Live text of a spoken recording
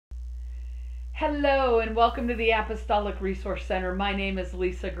Hello and welcome to the Apostolic Resource Center. My name is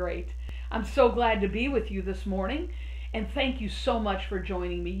Lisa Great. I'm so glad to be with you this morning, and thank you so much for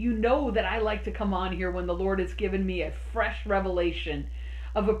joining me. You know that I like to come on here when the Lord has given me a fresh revelation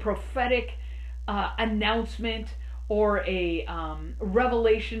of a prophetic announcement or a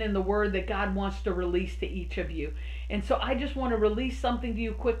revelation in the Word that God wants to release to each of you. And so I just want to release something to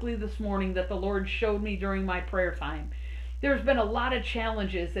you quickly this morning that the Lord showed me during my prayer time. There's been a lot of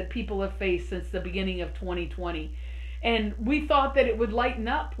challenges that people have faced since the beginning of 2020. And we thought that it would lighten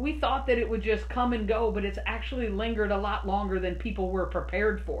up. We thought that it would just come and go, but it's actually lingered a lot longer than people were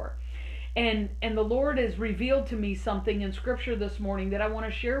prepared for. And the Lord has revealed to me something in Scripture this morning that I want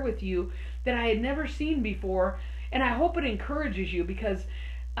to share with you that I had never seen before. And I hope it encourages you, because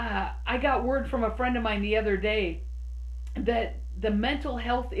I got word from a friend of mine the other day that the mental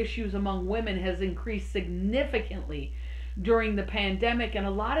health issues among women has increased significantly during the pandemic, and a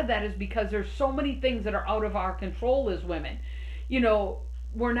lot of that is because there's so many things that are out of our control as women. You know,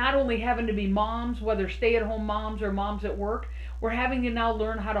 we're not only having to be moms, whether stay-at-home moms or moms at work, we're having to now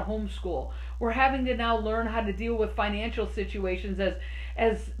learn how to homeschool. We're having to now learn how to deal with financial situations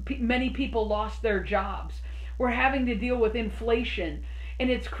as many people lost their jobs. We're having to deal with inflation, and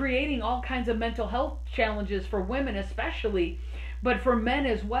it's creating all kinds of mental health challenges for women especially, but for men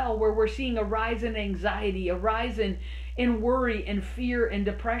as well, where we're seeing a rise in anxiety, a rise in worry and fear and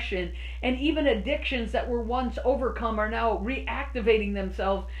depression, and even addictions that were once overcome are now reactivating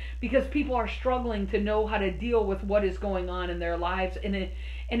themselves because people are struggling to know how to deal with what is going on in their lives, and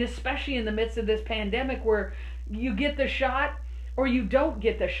especially in the midst of this pandemic where you get the shot or you don't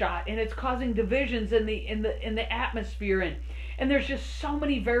get the shot, and it's causing divisions in the atmosphere, and there's just so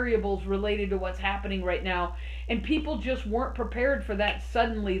many variables related to what's happening right now, and people just weren't prepared for that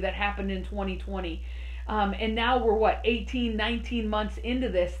suddenly that happened in 2020. And now we're 18, 19 months into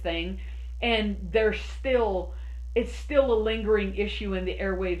this thing, and it's still a lingering issue in the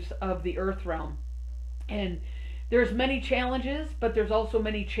airwaves of the earth realm. And there's many challenges, but there's also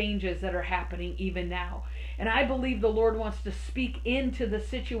many changes that are happening even now. And I believe the Lord wants to speak into the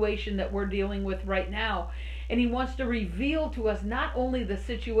situation that we're dealing with right now. And He wants to reveal to us not only the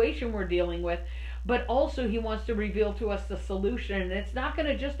situation we're dealing with, but also He wants to reveal to us the solution. And it's not going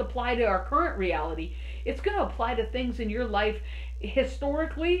to just apply to our current reality. It's going to apply to things in your life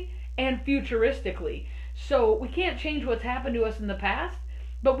historically and futuristically. So we can't change what's happened to us in the past,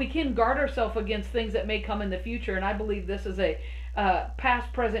 but we can guard ourselves against things that may come in the future. And I believe this is a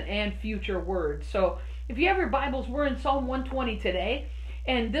past, present, and future word. So if you have your Bibles, we're in Psalm 120 today.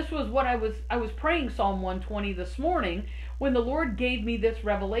 And this was what I was praying Psalm 120 this morning when the Lord gave me this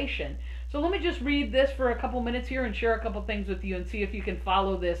revelation. So let me just read this for a couple minutes here and share a couple things with you and see if you can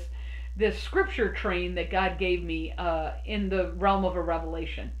follow this scripture train that God gave me in the realm of a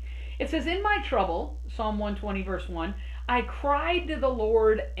revelation. It says, "In my trouble," Psalm 120 verse 1, "I cried to the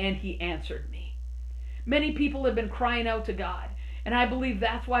Lord and He answered me." Many people have been crying out to God, and I believe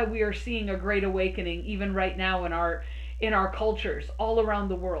that's why we are seeing a great awakening even right now in our cultures all around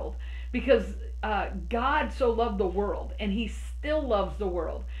the world, because God so loved the world, and He still loves the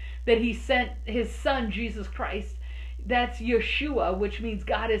world, that He sent His Son Jesus Christ. That's Yeshua, which means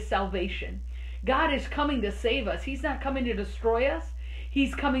God is salvation. God is coming to save us. He's not coming to destroy us.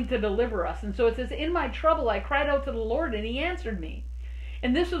 He's coming to deliver us. And so it says, "In my trouble I cried out to the Lord and He answered me."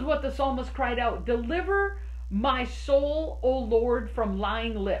 And this is what the psalmist cried out: "Deliver my soul, O Lord, from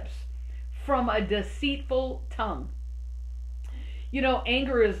lying lips, from a deceitful tongue." You know,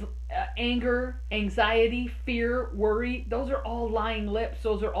 anger, anxiety, fear, worry, those are all lying lips.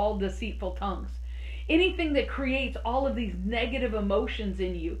 Those are all deceitful tongues. Anything that creates all of these negative emotions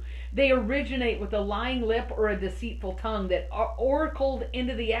in you, they originate with a lying lip or a deceitful tongue that are oracled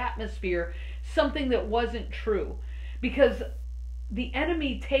into the atmosphere something that wasn't true. Because the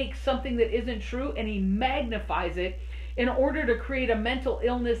enemy takes something that isn't true and he magnifies it in order to create a mental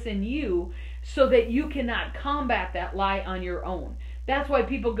illness in you so that you cannot combat that lie on your own. That's why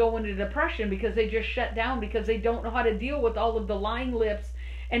people go into depression, because they just shut down, because they don't know how to deal with all of the lying lips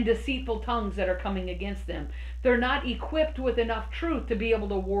and deceitful tongues that are coming against them. They're not equipped with enough truth to be able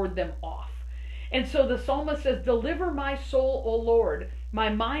to ward them off. And so the psalmist says, "Deliver my soul, O Lord, my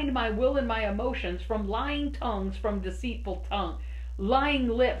mind, my will, and my emotions from lying tongues, from deceitful tongue, lying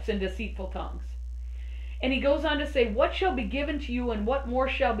lips and deceitful tongues." And he goes on to say, "What shall be given to you, and what more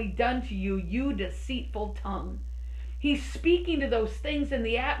shall be done to you, you deceitful tongue?" He's speaking to those things in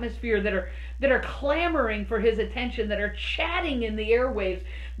the atmosphere that are clamoring for his attention, that are chatting in the airwaves,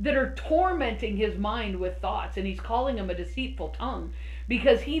 that are tormenting his mind with thoughts. And he's calling them a deceitful tongue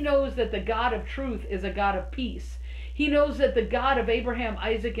because he knows that the God of truth is a God of peace. He knows that the God of Abraham,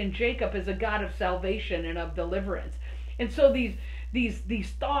 Isaac, and Jacob is a God of salvation and of deliverance. And so these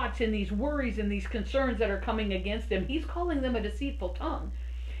thoughts and these worries and these concerns that are coming against him, he's calling them a deceitful tongue.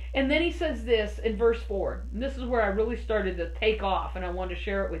 And then he says this in verse 4. And this is where I really started to take off, and I want to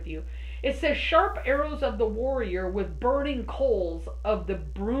share it with you. It says, sharp arrows of the warrior with burning coals of the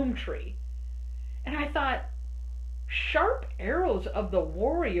broom tree. And I thought, sharp arrows of the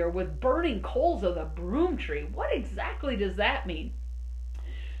warrior with burning coals of the broom tree. What exactly does that mean?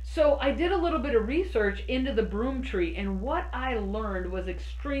 So I did a little bit of research into the broom tree, and what I learned was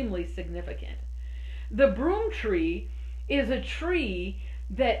extremely significant. The broom tree is a tree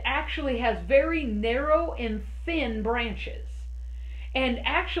that actually has very narrow and thin branches. And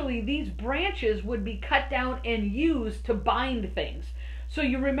actually these branches would be cut down and used to bind things. So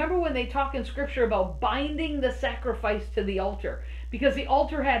you remember when they talk in scripture about binding the sacrifice to the altar, because the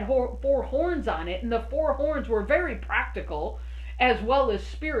altar had four horns on it, and the four horns were very practical as well as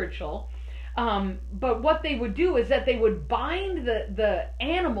spiritual. But what they would do is that they would bind the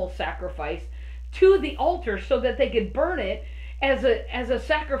animal sacrifice to the altar so that they could burn it as a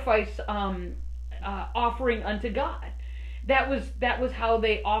sacrifice offering unto God. That was how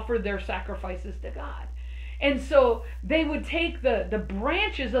they offered their sacrifices to God. And so they would take the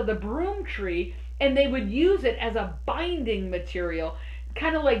branches of the broom tree and they would use it as a binding material,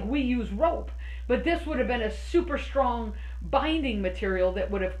 kind of like we use rope. But this would have been a super strong binding material that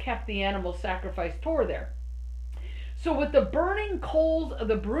would have kept the animal sacrifice toward there. So with the burning coals of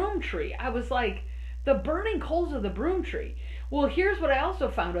the broom tree, I was like, the burning coals of the broom tree. Well, here's what I also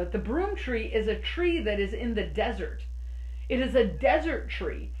found out. The broom tree is a tree that is in the desert. It is a desert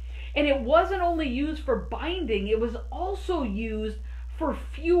tree. And it wasn't only used for binding, it was also used for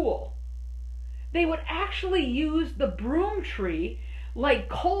fuel. They would actually use the broom tree like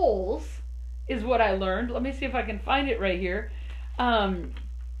coals, is what I learned. Let me see if I can find it right here.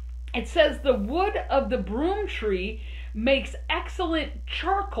 It says the wood of the broom tree makes excellent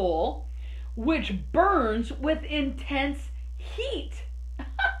charcoal, which burns with intense heat.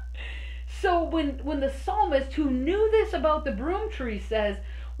 So when the psalmist, who knew this about the broom tree, says,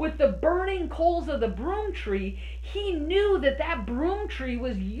 with the burning coals of the broom tree, he knew that broom tree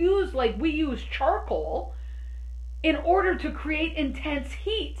was used like we use charcoal in order to create intense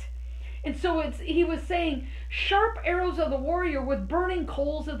heat. And so he was saying, sharp arrows of the warrior with burning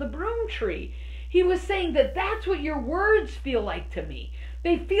coals of the broom tree. He was saying that that's what your words feel like to me.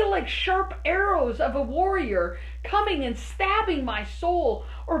 They feel like sharp arrows of a warrior coming and stabbing my soul,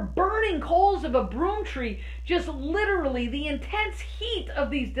 or burning coals of a broom tree. Just literally the intense heat of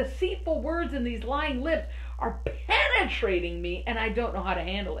these deceitful words and these lying lips are penetrating me, and I don't know how to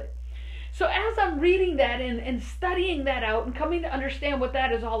handle it. So as I'm reading that and studying that out and coming to understand what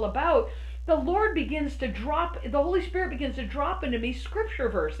that is all about, the Holy Spirit begins to drop into me scripture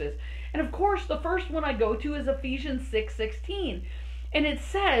verses. And of course, the first one I go to is Ephesians 6:16. And it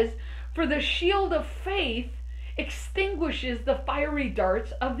says, for the shield of faith extinguishes the fiery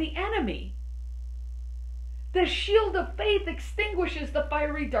darts of the enemy. The shield of faith extinguishes the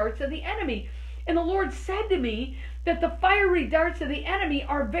fiery darts of the enemy. And the Lord said to me that the fiery darts of the enemy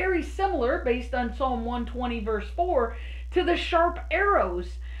are very similar, based on Psalm 120 verse 4, to the sharp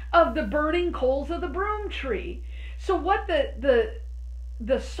arrows of the burning coals of the broom tree. So what the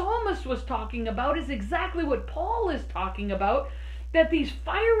psalmist was talking about is exactly what Paul is talking about, that these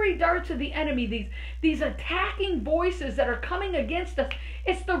fiery darts of the enemy, these attacking voices that are coming against us,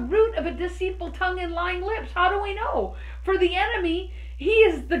 it's the root of a deceitful tongue and lying lips. How do we know? For the enemy, he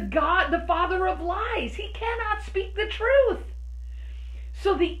is the father of lies. He cannot speak the truth.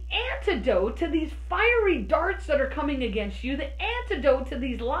 So the antidote to these fiery darts that are coming against you, the antidote to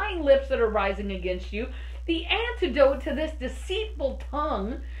these lying lips that are rising against you, the antidote to this deceitful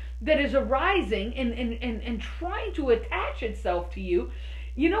tongue that is arising and trying to attach itself to you,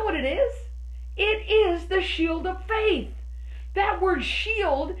 you know what it is? It is the shield of faith. That word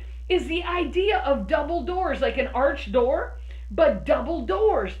shield is the idea of double doors, like an arched door, but double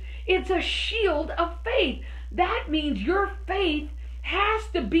doors. It's a shield of faith. That means your faith has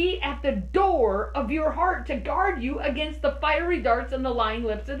to be at the door of your heart to guard you against the fiery darts and the lying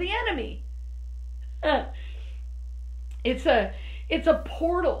lips of the enemy. It's a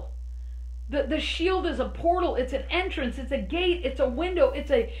portal. The shield is a portal. It's an entrance. It's a gate. It's a window. It's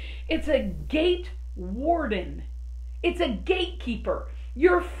a gate warden. It's a gatekeeper.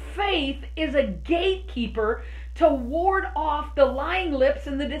 Your faith is a gatekeeper to ward off the lying lips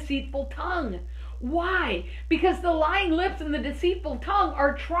and the deceitful tongue. Why? Because the lying lips and the deceitful tongue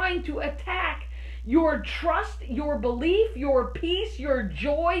are trying to attack your trust, your belief, your peace, your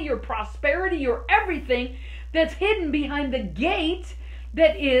joy, your prosperity, your everything. that's hidden behind the gate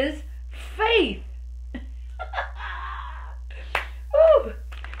that is faith. Woo.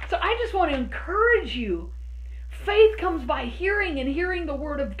 So I just want to encourage you. Faith comes by hearing, and hearing the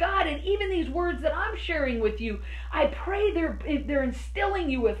word of God. And even these words that I'm sharing with you, I pray they're instilling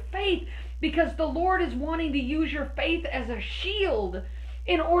you with faith, because the Lord is wanting to use your faith as a shield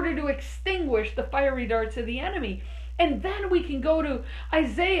in order to extinguish the fiery darts of the enemy. And then we can go to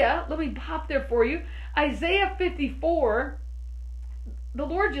Isaiah. Let me pop there for you. Isaiah 54. The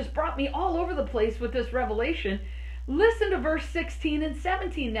Lord just brought me all over the place with this revelation. Listen to verse 16 and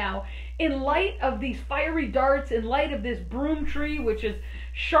 17 now. In light of these fiery darts, in light of this broom tree, which is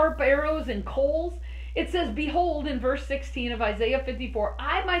sharp arrows and coals, it says, behold, in verse 16 of Isaiah 54,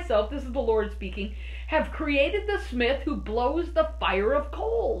 I myself, this is the Lord speaking, have created the smith who blows the fire of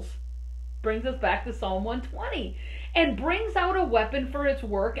coals. Brings us back to Psalm 120. And brings out a weapon for its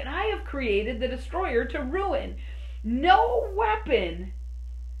work, and I have created the destroyer to ruin. No weapon,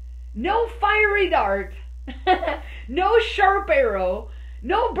 no fiery dart, no sharp arrow,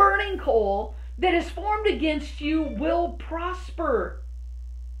 no burning coal that is formed against you will prosper.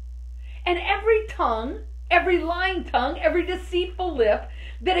 And every tongue, every lying tongue, every deceitful lip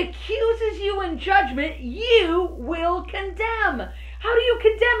that accuses you in judgment, you will condemn. How do you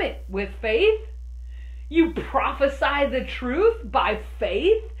condemn it? With faith. You prophesy the truth by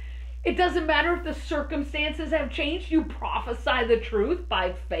faith. It doesn't matter if the circumstances have changed. You prophesy the truth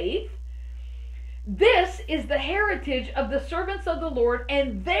by faith. This is the heritage of the servants of the Lord,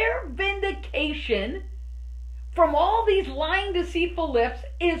 and their vindication from all these lying, deceitful lips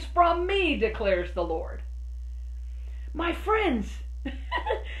is from me, declares the Lord. My friends,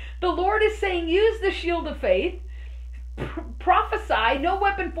 the Lord is saying, use the shield of faith. Prophesy, no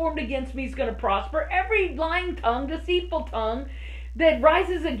weapon formed against me is going to prosper. Every lying tongue, deceitful tongue that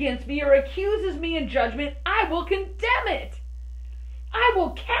rises against me or accuses me in judgment, I will condemn it. I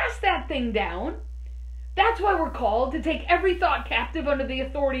will cast that thing down. That's why we're called to take every thought captive under the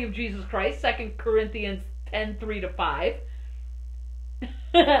authority of Jesus Christ, 2 Corinthians 10, 3-5.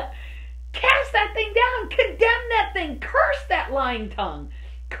 Cast that thing down. Condemn that thing. Curse that lying tongue.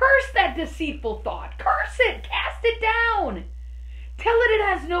 Curse that deceitful thought. Curse it. Cast it down. Tell it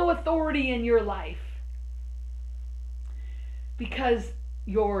has no authority in your life. Because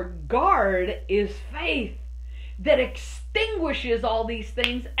your guard is faith that extinguishes all these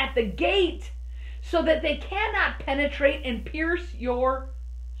things at the gate so that they cannot penetrate and pierce your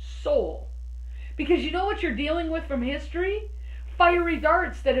soul. Because you know what you're dealing with from history? Fiery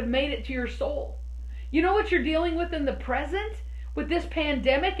darts that have made it to your soul. You know what you're dealing with in the present? With this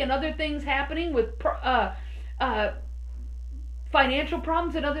pandemic and other things happening, with financial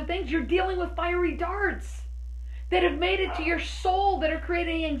problems and other things, you're dealing with fiery darts that have made it to your soul, that are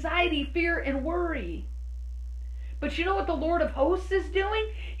creating anxiety, fear, and worry. But you know what the Lord of hosts is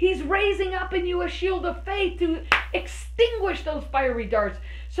doing? He's raising up in you a shield of faith to extinguish those fiery darts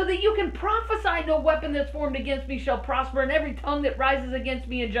so that you can prophesy, no weapon that's formed against me shall prosper, and every tongue that rises against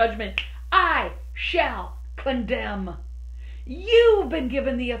me in judgment, I shall condemn. You've been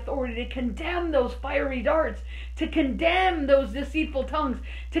given the authority to condemn those fiery darts, to condemn those deceitful tongues,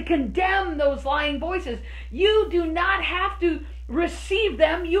 to condemn those lying voices. You do not have to receive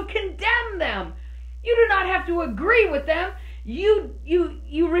them. You condemn them. You do not have to agree with them. You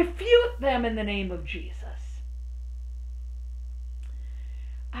refute them in the name of Jesus.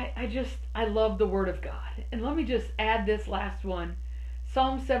 I love the Word of God. And let me just add this last one.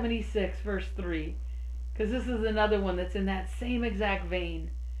 Psalm 76, verse 3. Because this is another one that's in that same exact vein.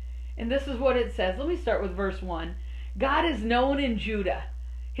 And this is what it says. Let me start with verse 1. God is known in Judah.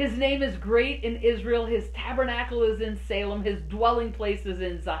 His name is great in Israel. His tabernacle is in Salem. His dwelling place is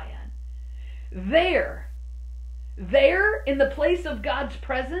in Zion. There in the place of God's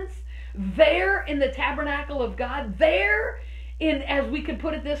presence, there in the tabernacle of God, there in, as we could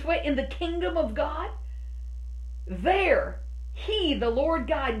put it this way, in the kingdom of God, there He, the Lord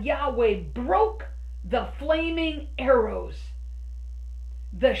God Yahweh, broke the flaming arrows,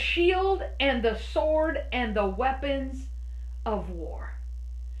 the shield and the sword and the weapons of war.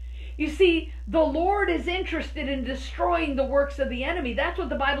 You see, the Lord is interested in destroying the works of the enemy. That's what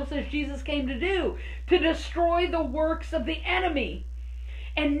the Bible says Jesus came to do, to destroy the works of the enemy.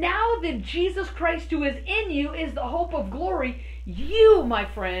 And now that Jesus Christ, who is in you, is the hope of glory, you, my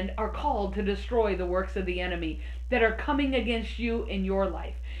friend, are called to destroy the works of the enemy that are coming against you in your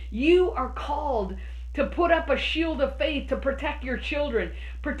life. You are called to put up a shield of faith to protect your children,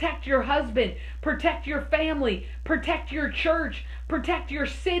 protect your husband, protect your family, protect your church, protect your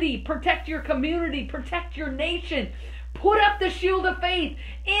city, protect your community, protect your nation, Put up the shield of faith.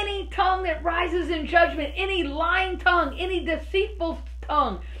 Any tongue that rises in judgment, any lying tongue, any deceitful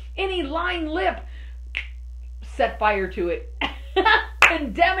tongue, any lying lip, set fire to it.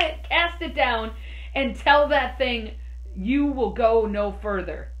 Condemn it, cast it down, and tell that thing you will go no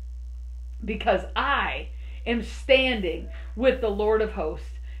further. Because I am standing with the Lord of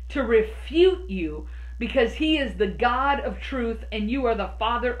hosts to refute you, because he is the God of truth and you are the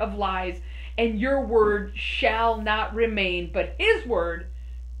father of lies, and your word shall not remain, but his word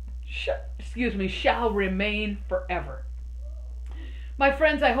shall remain forever. My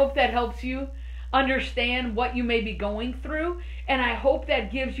friends, I hope that helps you understand what you may be going through, and I hope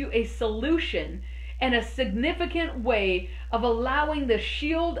that gives you a solution and a significant way of allowing the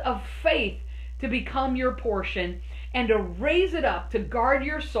shield of faith to become your portion and to raise it up to guard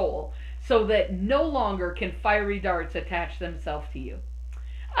your soul so that no longer can fiery darts attach themselves to you.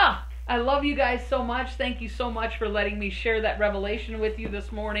 I love you guys so much. Thank you so much for letting me share that revelation with you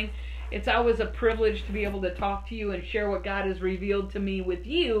this morning. It's always a privilege to be able to talk to you and share what God has revealed to me with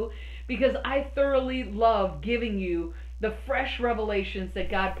you, because I thoroughly love giving you the fresh revelations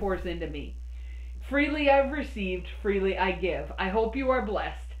that God pours into me. Freely I've received, freely I give. I hope you are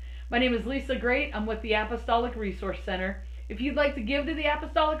blessed. My name is Lisa Great. I'm with the Apostolic Resource Center. If you'd like to give to the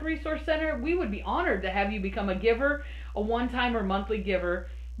Apostolic Resource Center, we would be honored to have you become a giver, a one-time or monthly giver.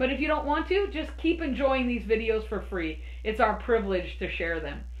 But if you don't want to, just keep enjoying these videos for free. It's our privilege to share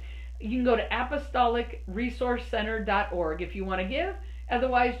them. You can go to apostolicresourcecenter.org if you want to give.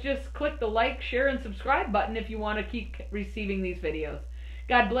 Otherwise, just click the like, share, and subscribe button if you want to keep receiving these videos.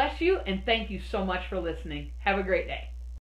 God bless you, and thank you so much for listening. Have a great day.